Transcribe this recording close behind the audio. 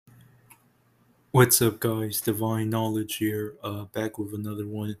What's up, guys? Divine Knowledge here, back with another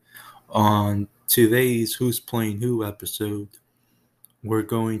one. On today's Who's Playing Who episode, we're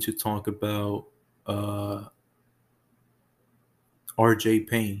going to talk about uh, RJ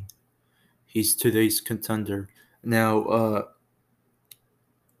Payne. He's today's contender. Now,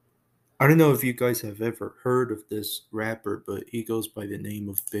 I don't know if you guys have ever heard of this rapper, but he goes by the name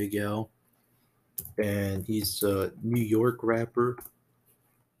of Big L, and he's a New York rapper.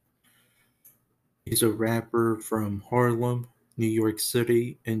 He's a rapper from Harlem, New York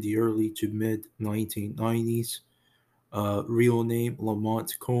City, in the early to mid 1990s. Real name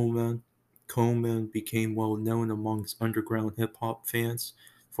Lamont Coleman. Coleman became well known amongst underground hip hop fans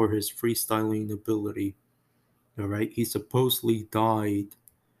for his freestyling ability. All right, he supposedly died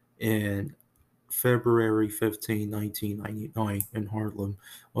in February 15, 1999, in Harlem.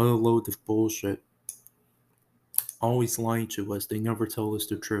 What a load of bullshit. Always lying to us. They never tell us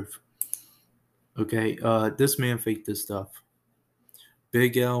the truth. Okay, this man faked this stuff.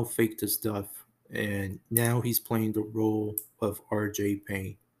 Big L faked his stuff, and now he's playing the role of RJ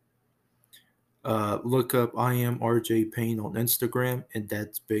Payne. Look up I am RJ Payne on Instagram, and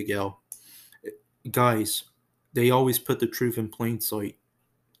that's Big L. Guys, they always put the truth in plain sight.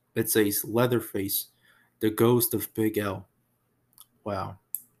 It says Leatherface, the ghost of Big L. Wow.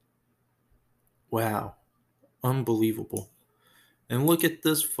 Wow. Unbelievable. And look at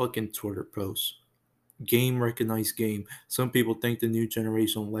this fucking Twitter post. Game recognized game. Some people think the new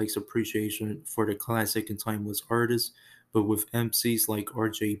generation lacks appreciation for the classic and timeless artists, but with MCs like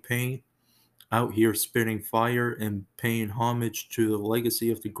RJ Payne, out here spitting fire and paying homage to the legacy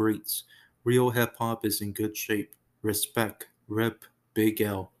of the greats. Real hip hop is in good shape. Respect. Rip Big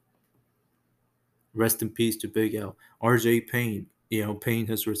L. Rest in peace to Big L. RJ Payne, paying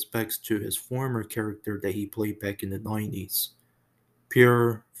his respects to his former character that he played back in the 90s.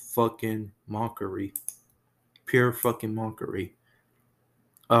 Pure fucking mockery. Pure fucking mockery.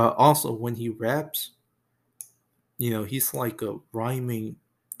 Also, when he raps, he's like a rhyming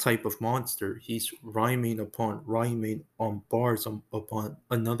type of monster. He's rhyming upon rhyming on bars upon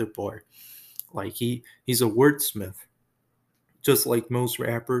another bar. Like he's a wordsmith, just like most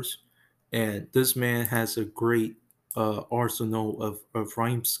rappers. And this man has a great arsenal of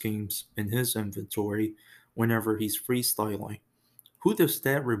rhyme schemes in his inventory whenever he's freestyling. Who does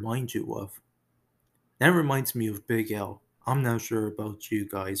that remind you of? That reminds me of Big L. I'm not sure about you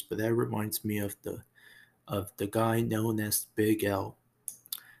guys, but that reminds me of the guy known as Big L,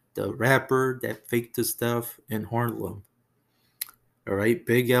 the rapper that faked his stuff in Harlem. All right,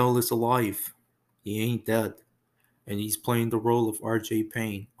 Big L is alive. He ain't dead, and he's playing the role of RJ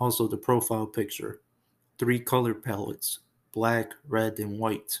Payne. Also, the profile picture: three color palettes: black, red, and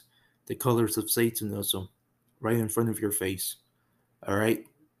white. The colors of Satanism, right in front of your face. All right,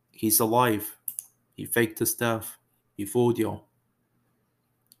 he's alive. He faked his stuff. He fooled y'all.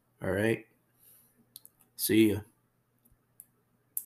 All right, see ya.